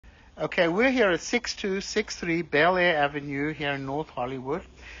Okay, we're here at 6263 Bellaire Avenue here in North Hollywood.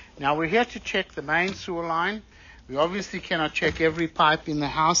 Now we're here to check the main sewer line. We obviously cannot check every pipe in the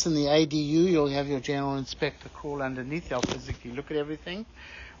house and the ADU. You'll have your general inspector crawl underneath. They'll physically look at everything.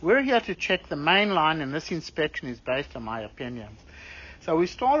 We're here to check the main line, and this inspection is based on my opinion. So we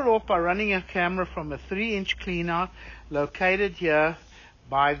started off by running a camera from a 3-inch cleanout located here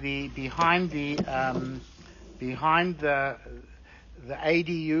by behind the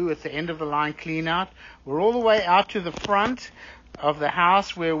ADU at the end of the line cleanout. We're all the way out to the front of the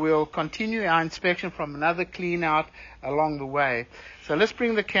house where we'll continue our inspection from another cleanout along the way. So let's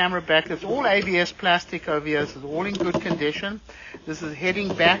bring the camera back. It's all ABS plastic over here. This is all in good condition. This is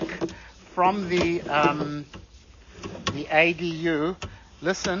heading back from the ADU.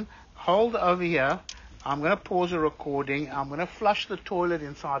 Listen, hold over here. I'm going to pause the recording. I'm going to flush the toilet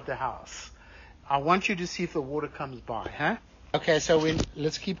inside the house. I want you to see if the water comes by, huh? Okay, so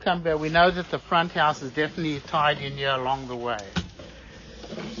let's keep coming back. We know that the front house is definitely tied in here along the way.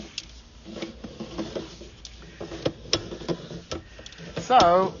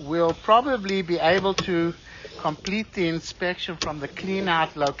 So we'll probably be able to complete the inspection from the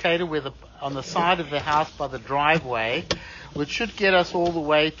clean-out located on the side of the house by the driveway, which should get us all the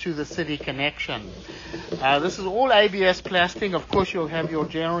way to the city connection. This is all ABS plastic. Of course, you'll have your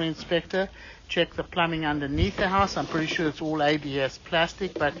general inspector check the plumbing underneath the house. I'm pretty sure it's all ABS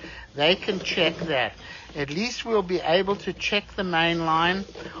plastic, but they can check that. At least we'll be able to check the main line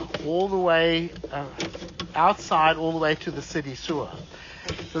all the way outside, all the way to the city sewer.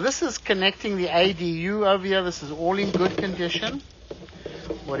 So this is connecting the ADU over here. This is all in good condition.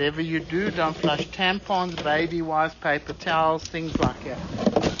 Whatever you do, don't flush tampons, baby wipes, paper towels, things like that.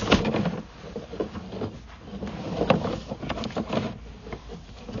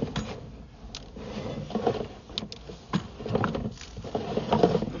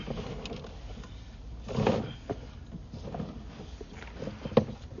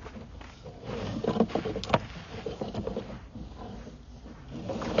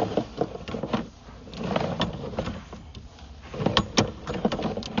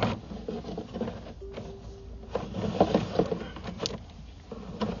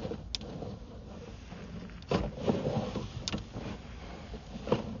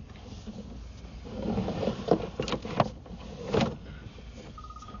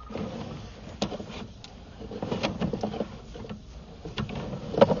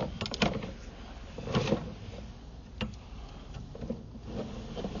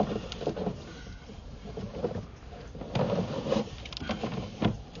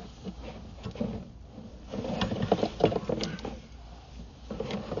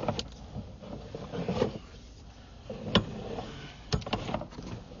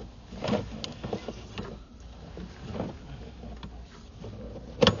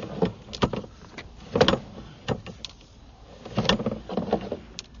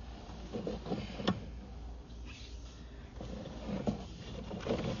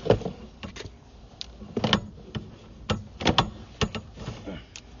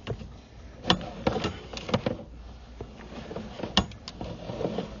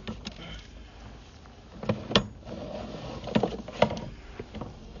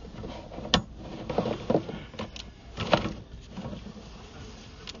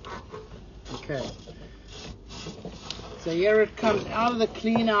 Okay. So here it comes out of the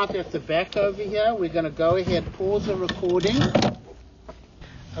clean out at the back over here. We're going to go ahead, pause the recording.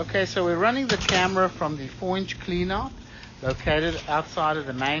 Okay, so we're running the camera from the 4-inch clean out located outside of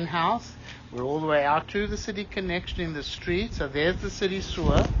the main house. We're all the way out to the city connection in the street. So there's the city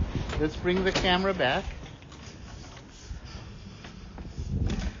sewer. Let's bring the camera back.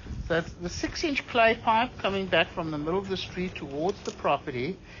 So it's the 6-inch clay pipe coming back from the middle of the street towards the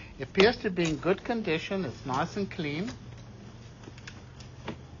property. It appears to be in good condition. It's nice and clean.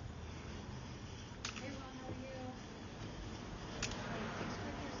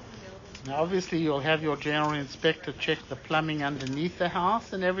 Now obviously you'll have your general inspector check the plumbing underneath the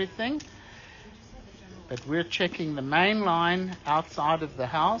house and everything. But we're checking the main line outside of the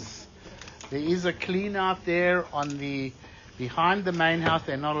house. There is a clean out there behind the main house.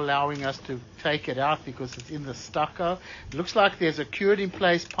 They're not allowing us to take it out because it's in the stucco. It looks like there's a cured in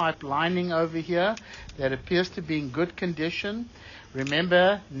place pipe lining over here that appears to be in good condition.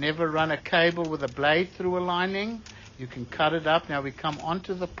 Remember, never run a cable with a blade through a lining. You can cut it up. Now we come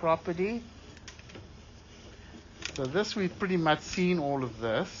onto the property. So this, we've pretty much seen all of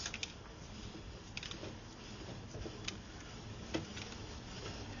this.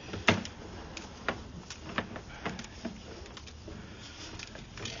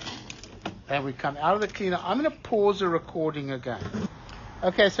 And we come out of the cleaner. I'm going to pause the recording again.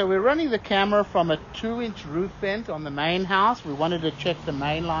 Okay, so we're running the camera from a 2-inch roof vent on the main house. We wanted to check the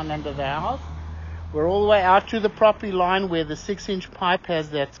main line under the house. We're all the way out to the property line where the 6-inch pipe has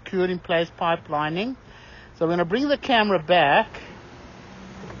that cured in place pipe lining. So we're going to bring the camera back.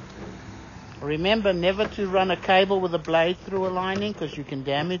 Remember never to run a cable with a blade through a lining because you can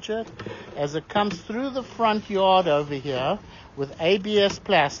damage it. As it comes through the front yard over here with ABS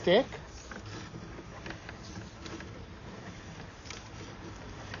plastic.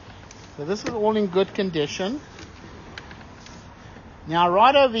 So this is all in good condition. Now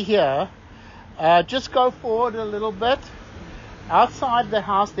right over here, just go forward a little bit. Outside the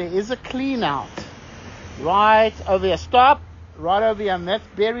house there is a clean out. Right over here. Stop. Right over here. And that's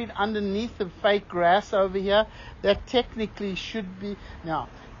buried underneath the fake grass over here. That technically should be... Now,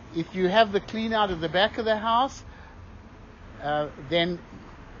 if you have the clean out at the back of the house, then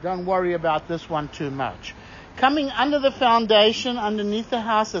don't worry about this one too much. Coming under the foundation, underneath the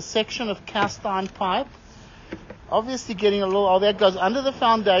house, a section of cast iron pipe. Obviously getting a little, oh, that goes under the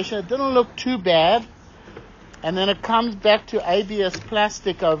foundation. It didn't look too bad. And then it comes back to ABS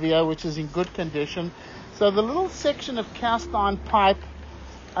plastic over here, which is in good condition. So the little section of cast iron pipe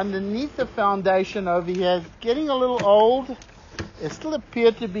underneath the foundation over here is getting a little old. It still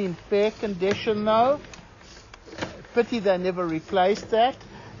appeared to be in fair condition though. Pity they never replaced that.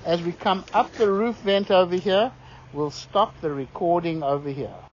 As we come up the roof vent over here, we'll stop the recording over here.